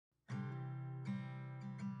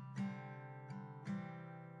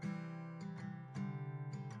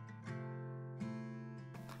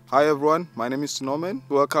Hi everyone, my name is Norman.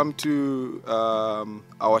 Welcome to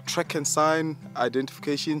our track and sign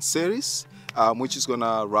identification series, which is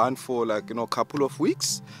gonna run for a couple of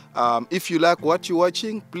weeks. If you like what you're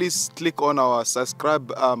watching, please click on our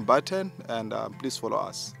subscribe button and please follow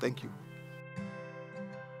us. Thank you.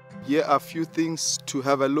 Here are a few things to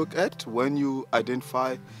have a look at when you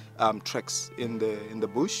identify tracks in the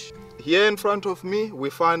bush. Here in front of me, we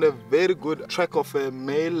find a very good track of a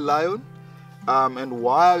male lion. And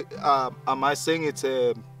why am I saying it's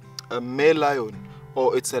a male lion,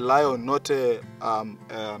 or it's a lion, not a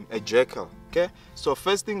jackal? Okay, so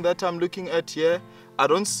first thing that I'm looking at here, I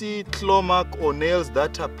don't see claw mark or nails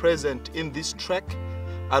that are present in this track.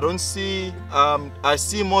 I don't see, I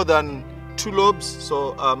see more than 2 lobes.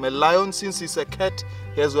 So a lion, since it's a cat,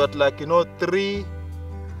 he has got 3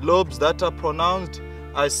 lobes that are pronounced.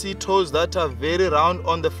 I see toes that are very round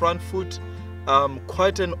on the front foot.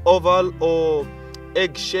 Quite an oval or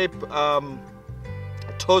egg-shaped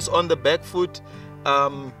toes on the back foot,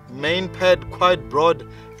 main pad quite broad,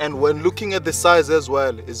 and when looking at the size as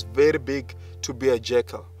well, is very big to be a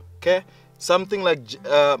jackal. Okay, something like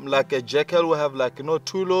a jackal will have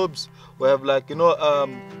 2 lobes, we have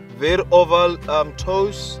very oval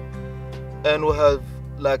toes, and we have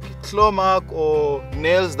claw mark or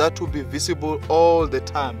nails that will be visible all the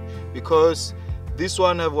time, because this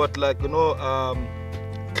one have what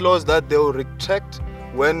claws that they will retract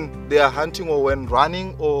when they are hunting or when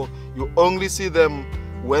running, or you only see them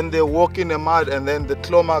when they walk in the mud and then the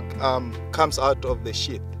claw mark comes out of the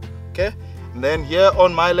sheath. Okay, and then here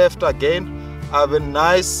on my left again, I have a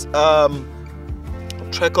nice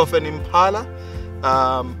track of an impala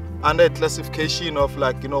under a classification of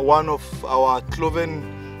one of our cloven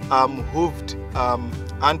hooved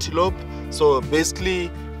antelope. So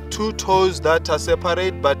basically 2 toes that are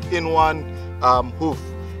separate but in one hoof,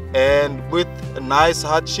 and with a nice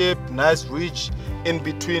heart shape, nice ridge in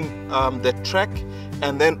between the track.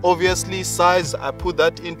 And then obviously size, I put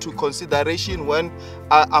that into consideration when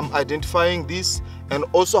I am identifying this, and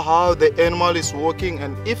also how the animal is walking.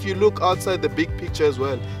 And if you look outside the big picture as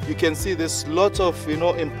well, you can see there's lots of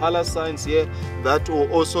impala signs here that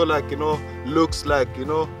will also looks like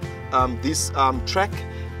this track.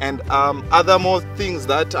 And other more things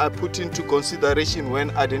that I put into consideration when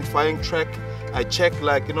identifying track. I check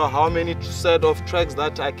how many set of tracks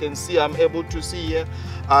that I can see, I'm able to see here.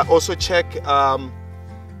 I also check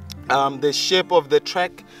the shape of the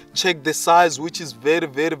track, check the size, which is very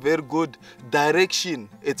good. Direction,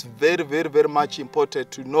 it's very much important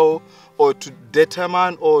to know, or to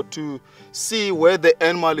determine, or to see where the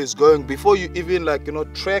animal is going before you even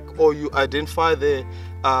track or you identify the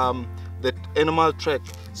animal track.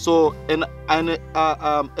 So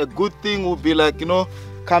a good thing would be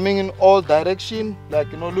coming in all direction,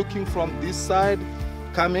 looking from this side,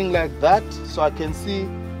 coming like that, so I can see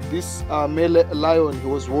this male lion. He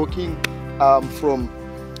was walking from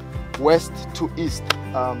west to east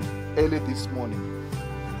early this morning.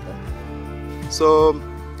 Okay. So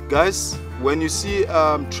guys, when you see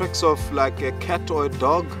tracks of a cat or a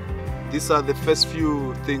dog, these are the first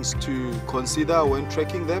few things to consider when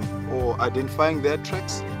tracking them or identifying their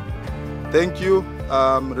tracks. Thank you.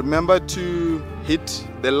 Remember to hit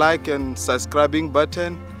the like and subscribing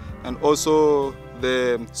button, and also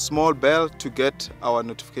the small bell to get our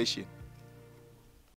notification.